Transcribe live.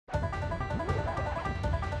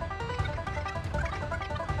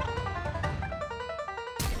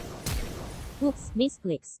Oops,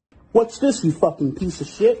 misclicks. What's this, you fucking piece of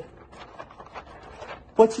shit?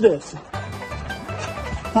 What's this?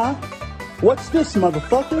 Huh? What's this,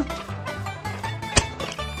 motherfucker?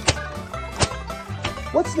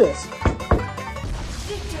 What's this?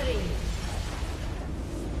 Victory!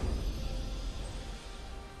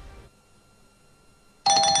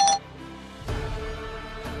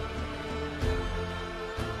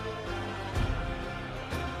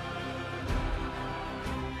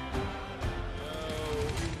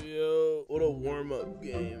 Yo, what a warm-up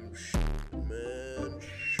game. Man.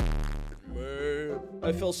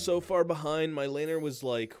 I fell so far behind, my laner was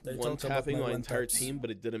like one-tapping my entire team, but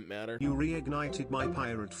it didn't matter. You reignited my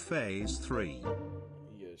pirate phase 3.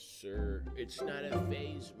 Yes, sir. It's not a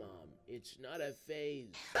phase, Mom. It's not a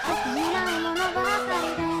phase.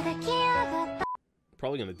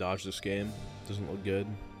 Probably gonna dodge this game. Doesn't look good.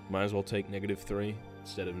 Might as well take -3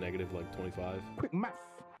 instead of negative like 25. Quick math.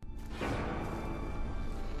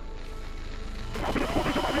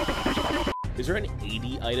 Is there an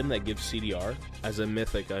 80 item that gives CDR? As a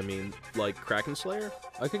mythic, I mean, like Kraken Slayer?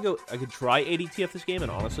 I could try Ayy Dee Tee Eff this game,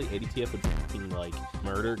 and honestly, Ayy Dee Tee Eff would fucking, like,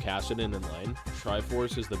 murder Kassadin in lane.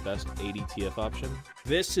 Triforce is the best Ayy Dee Tee Eff option.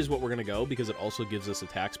 This is what we're gonna go, because it also gives us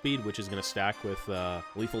attack speed, which is gonna stack with,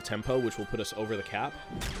 lethal tempo, which will put us over the cap.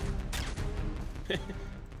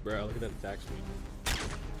 Bro, look at that attack speed.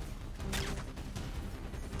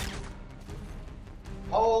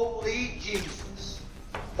 Holy Jesus.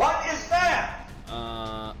 What is that?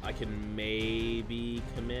 I can maybe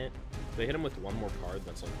commit. If they hit him with one more card,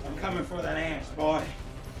 that's like... I'm coming for that ass, boy.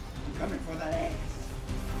 I'm coming for that ass.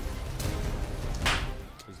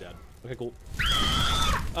 He's dead. Okay, cool.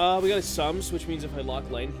 We got his sums, which means if I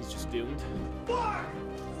lock lane, he's just doomed. Fuck!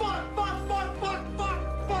 Fuck, fuck, fuck, fuck,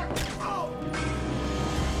 fuck, fuck! Oh!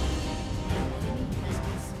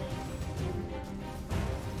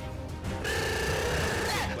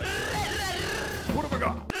 What have I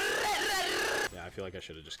got? Yeah, I feel like I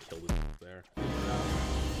should have just killed him there.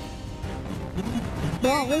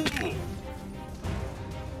 Stop!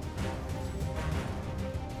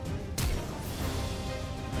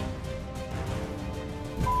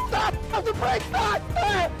 Stop the brake! Stop!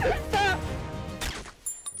 Stop! Stop!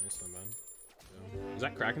 Nice, not bad. Yeah. Is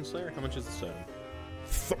that Kraken Slayer? How much is the set?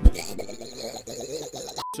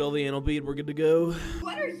 Sell the anal bead, we're good to go.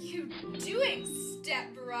 What are you doing,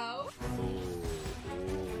 step bro?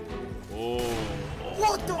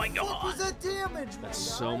 What the fuck was that damage? That's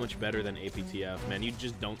so much better than APTF, man. You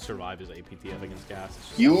just don't survive as APTF against gas.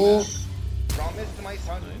 You promised my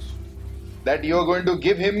son that you're going to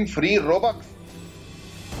give him free Robux.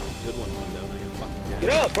 Good one, though. Get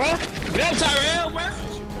up, bro! Get up, Tyrell, bro!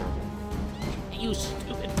 You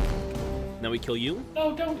stupid. Now we kill you?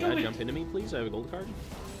 No, don't do it. Jump into me, please. I have a gold card.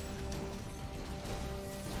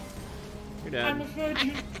 You're dead. I'm a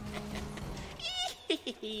virgin.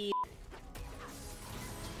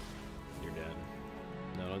 You're dead.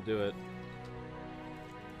 No, don't do it.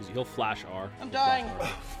 He'll flash R. I'm dying.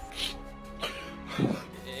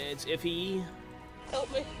 It's iffy.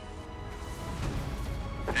 Help me.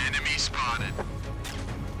 Enemy spotted.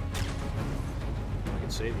 I can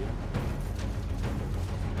save you.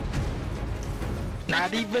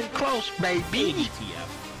 Not even close, baby. Ayy Dee Tee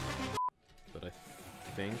Eff. But I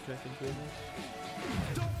think I can do this.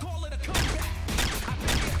 Don't call it a comeback.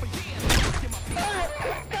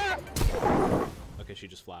 Okay, she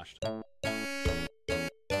just flashed.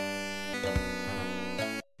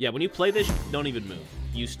 Yeah, when you play this, don't even move.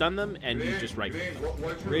 You stun them, and you just right click them.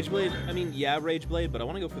 Rageblade, I mean, yeah, Rageblade, but I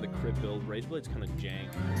want to go for the crit build. Rageblade's kind of jank.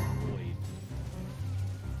 Wait.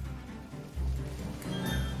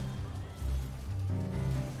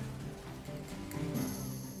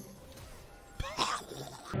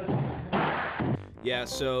 Yeah,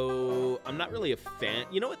 so I'm not really a fan.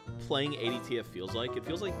 You know what playing Ayy Dee Tee Eff feels like? It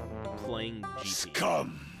feels like playing GP.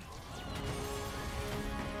 Scum.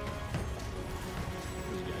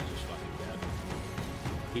 This guy's just fucking dead.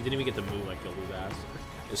 He didn't even get to move. I killed his ass.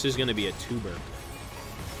 This is gonna be a tuber. I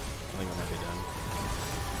think I might be dead.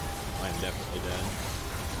 I am definitely dead.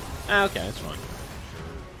 Ah, okay, that's fine.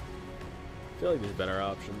 I feel like there's better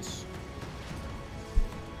options.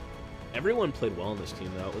 Everyone played well in this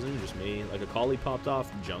team, though. It wasn't even just me. Like, Akali popped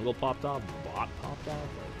off, Jungle popped off, Bot popped off.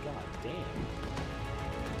 Like, god damn.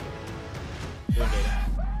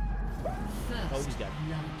 Oh, he's dead.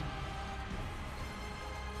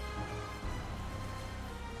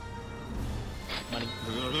 Money.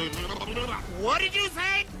 What did you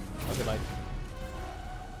say? Okay, bye.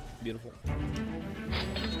 Beautiful.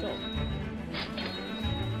 Let's go.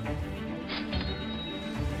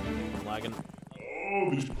 I'm lagging. Oh,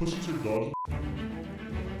 these pussies are done.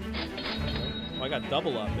 Oh, I got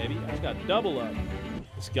double up, baby. I just got double up.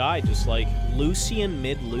 This guy just like Lucian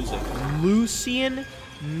mid losing. Lucian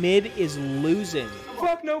mid is losing.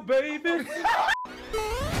 Fuck no, baby.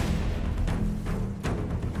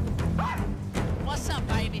 What's up,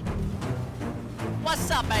 baby? What's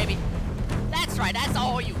up, baby? That's right, that's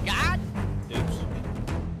all you got? Oops.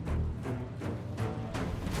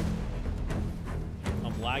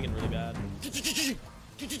 I'm lagging really bad.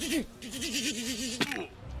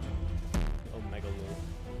 Oh, mega lol.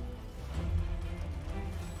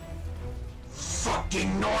 Fucking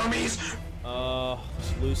normies.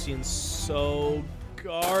 This Lucian's so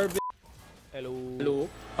garbage. Hello. Hello,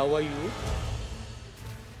 how are you?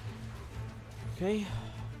 Okay.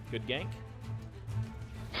 Good gank.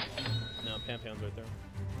 No, Pantheon's right there.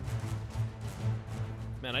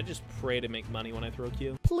 Man, I just pray to make money when I throw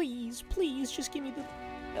Q. Please, please, just give me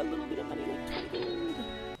a little bit of money, like 20 gold.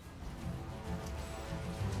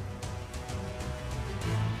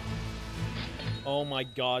 Oh my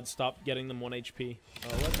god, stop getting them 1 HP. Oh,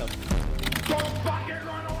 what the? Don't fucking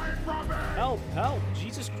run away from me. Help, help,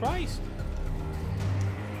 Jesus Christ.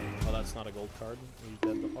 Oh, that's not a gold card. He's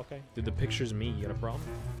dead though. Okay. Dude, the picture's me. You got a problem?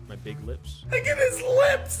 My big lips. Look at his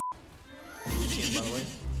lips. By the way.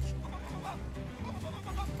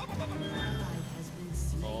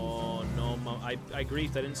 Oh no, Mom. I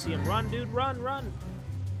griefed. I didn't see him. Run, dude. Run, run.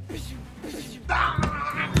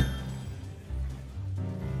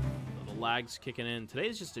 The lag's kicking in.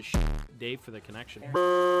 Today's just a day for the connection.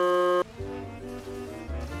 I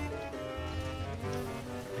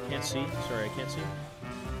can't see. Sorry, I can't see.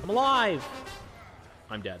 I'm alive.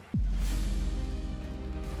 I'm dead.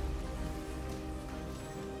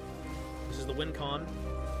 This is the win con.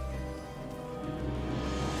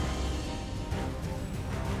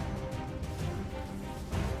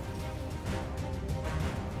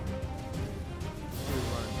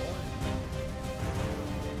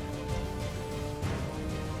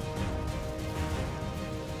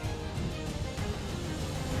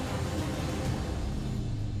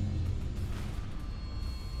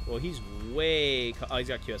 Well, he's way. Oh, he's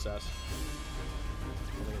got QSS.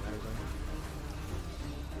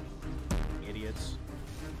 Idiots.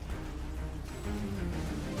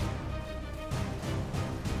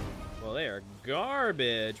 Well, they are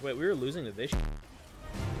garbage. Wait, we were losing to this.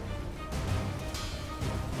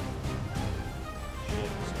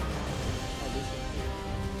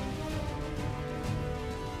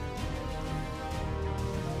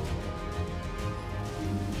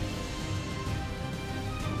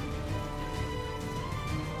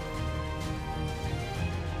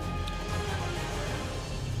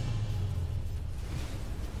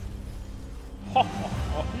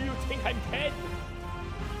 You think I'm dead?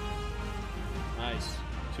 Nice.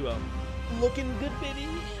 2-0. Looking good, baby.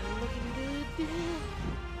 Looking good.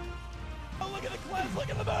 Oh, look at the class. Look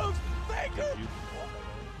at the moves. Thank you.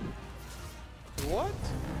 What?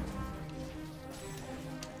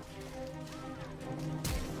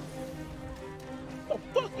 What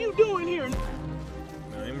the fuck you doing here? No,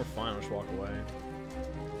 I mean, we're fine. I'll just walk away.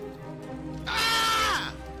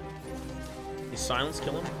 Ah! Is silence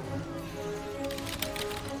kill him?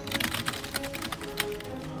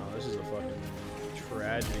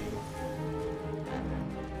 Tragedy.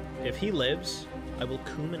 If he lives, I will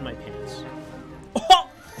coom in my pants. Oh!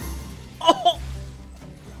 Oh!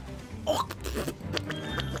 Oh!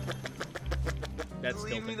 That's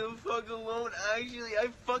Leave me the fuck alone. Actually, I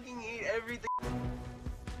fucking hate everything.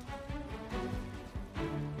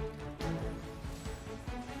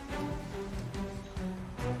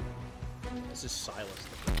 This is Silas.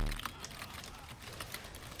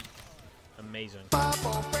 Amazing.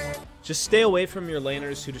 Just stay away from your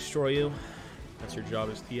laners who destroy you. That's your job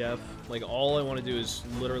as TF. Like, all I want to do is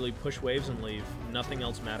literally push waves and leave. Nothing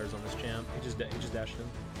else matters on this champ. He just dashed in.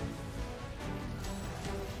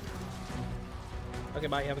 Okay,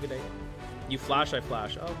 bye. Have a good day. You flash, I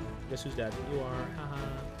flash. Oh, guess who's dead? You are. Haha.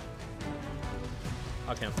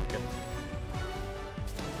 Okay, I'm good.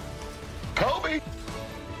 Kobe.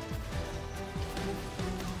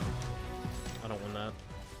 I don't win that.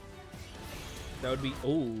 That would be.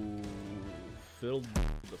 Ooh. Fill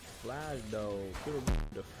the flash though. Fill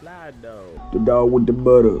the flash though. The dog with the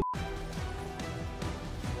butter.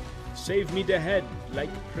 Save me the head like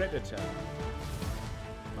Predator.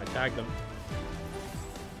 I tagged him.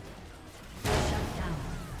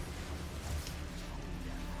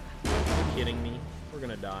 Are you kidding me? We're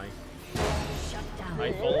gonna die.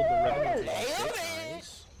 I followed the revenue.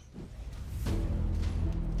 Nice.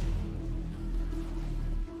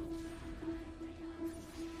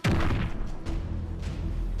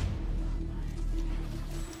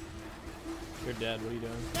 You're dead. What are you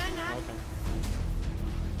doing? Okay.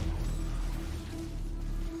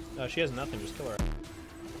 She has nothing. Just kill her.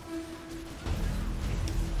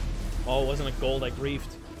 Oh, it wasn't a gold. I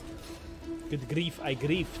griefed. Good grief. I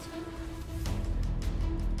griefed.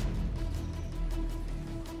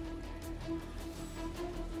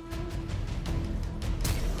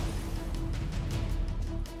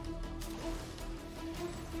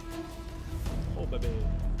 Oh, baby.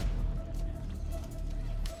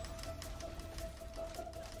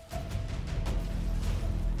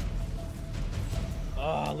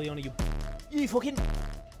 Ah, Leona, you fucking.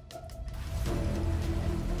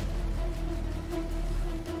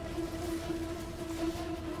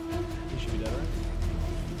 You should be dead, right?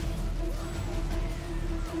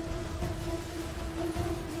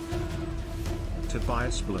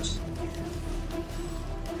 Tobias Bliss.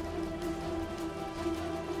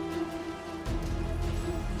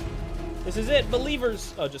 This is it,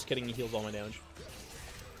 believers. Oh, just kidding. He heals all my damage.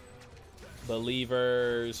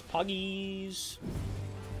 Believers, puggies.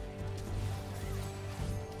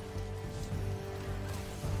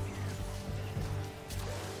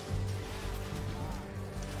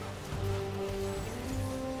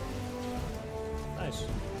 Nice.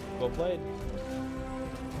 Well played.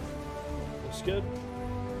 Looks good.